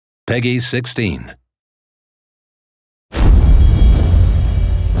Peggy 16.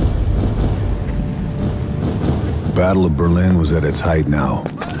 Battle of Berlin was at its height now.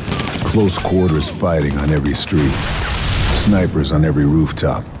 Close quarters fighting on every street. Snipers on every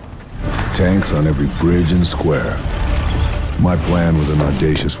rooftop. Tanks on every bridge and square. My plan was an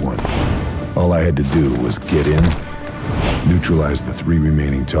audacious one. All I had to do was get in, neutralize the 3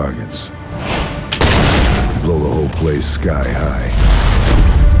 remaining targets, blow the whole place sky high.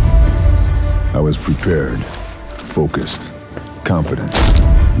 I was prepared, focused, confident.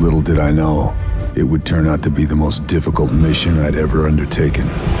 Little did I know, it would turn out to be the most difficult mission I'd ever undertaken.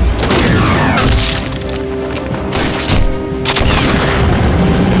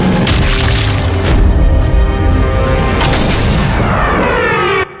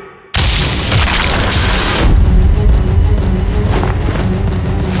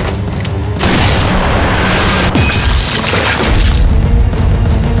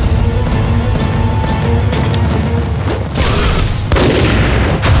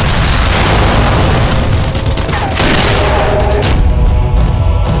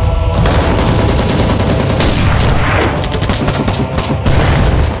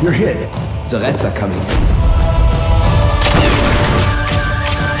 You're hit. The rats are coming.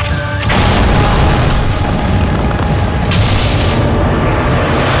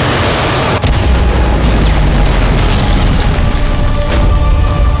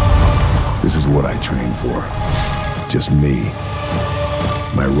 This is what I trained for. Just me,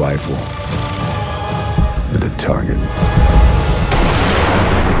 my rifle, and a target.